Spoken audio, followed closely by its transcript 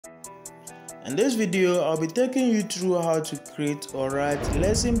In this video, I'll be taking you through how to create or write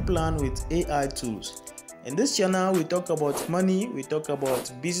lesson plan with AI tools. In this channel, we talk about money, we talk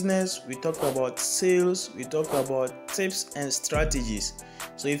about business, we talk about sales, we talk about tips and strategies.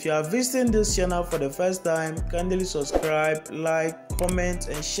 So if you are visiting this channel for the first time, kindly subscribe, like, comment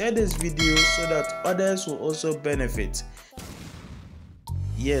and share this video so that others will also benefit.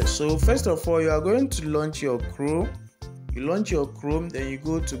 Yes, so first of all, you are going to launch your Chrome. You launch your Chrome, then you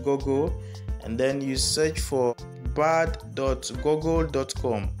go to Google and then you search for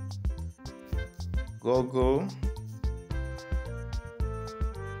bard.google.com.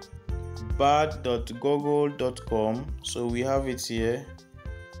 bard.google.com. So we have it here,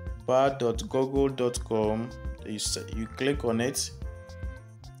 bard.google.com. You click on it.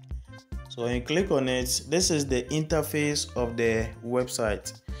 So when you click on it, this is the interface of the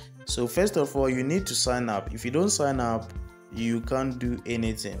website. So first of all, you need to sign up. If you don't sign up, you can't do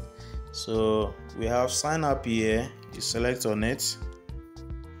anything. So we have sign up here. You select on it.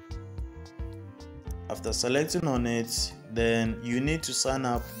 After selecting on it, then you need to sign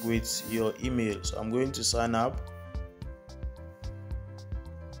up with your email. So I'm going to sign up.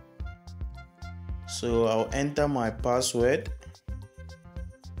 So I'll enter my password.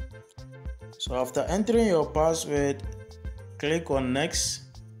 So after entering your password, click on next.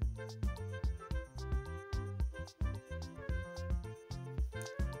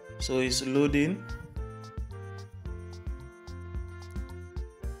 So it's loading.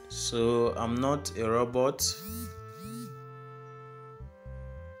 So I'm not a robot.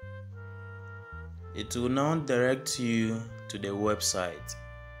 It will now direct you to the website.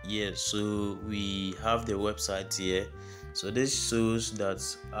 Yes, so we have the website here. So this shows that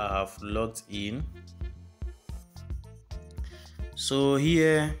I have logged in. So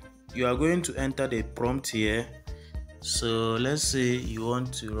here you are going to enter the prompt here. So let's say you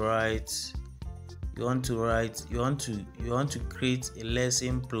want to create a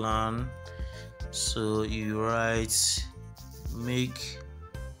lesson plan. So you write, make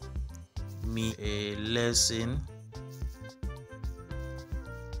me a lesson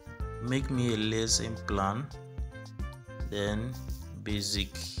plan, then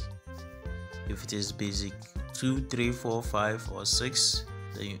basic, if it is basic 2, 3, 4, 5 or 6,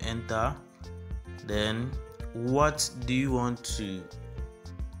 then you enter. Then what do you want to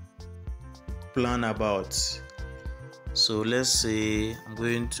plan about? So let's say I'm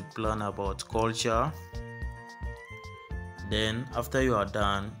going to plan about culture. Then after you are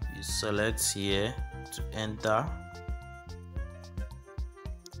done, you select here to enter.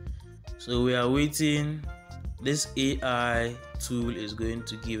 So we are waiting. This AI tool is going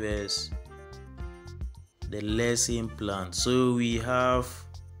to give us the lesson plan. So we have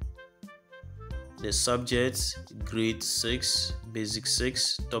the subject, grade 6, basic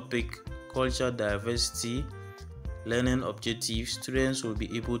 6, topic, culture diversity, learning objectives. Students will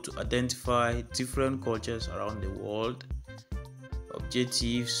be able to identify different cultures around the world.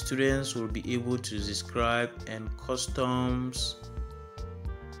 Objectives, students will be able to describe and customs,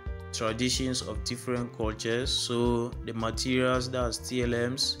 traditions of different cultures. So the materials, that's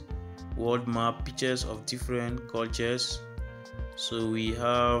TLMs, world map, pictures of different cultures. So we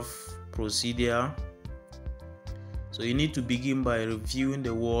have procedure. So you need to begin by reviewing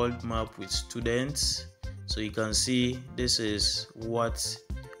the world map with students. So you can see this is what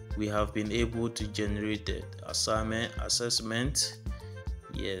we have been able to generate, assessment.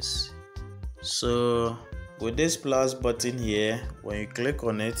 Yes, so with this plus button here, when you click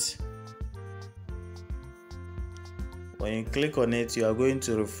on it, you are going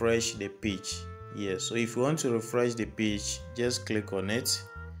to refresh the page. Yes, so if you want to refresh the page, just click on it.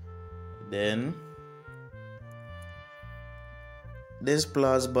 Then this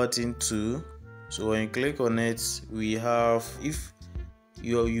plus button too. So when you click on it, we have, if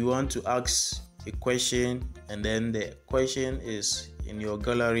you want to ask a question and then the question is in your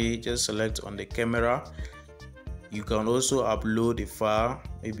gallery, just select on the camera. You can also upload a file.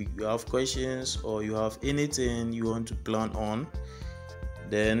 Maybe you have questions or you have anything you want to plan on.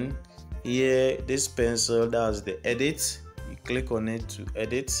 Then here, this pencil, that's the edit. You click on it to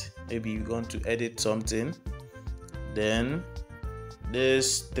edit. Maybe you want to edit something. Then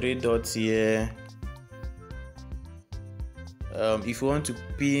this 3 dots here, if you want to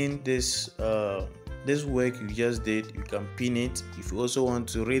pin this work you just did, you can pin it. If you also want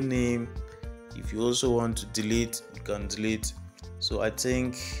to rename, if you also want to delete, you can delete. So I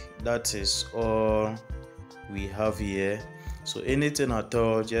think that is all we have here. So anything at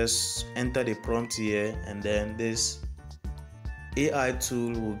all, just enter the prompt here and then this AI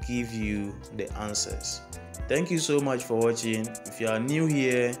tool will give you the answers. Thank you so much for watching. If you are new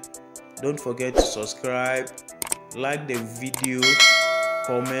here, Don't forget to subscribe, like the video,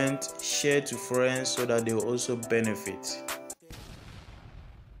 comment, share to friends so that they will also benefit.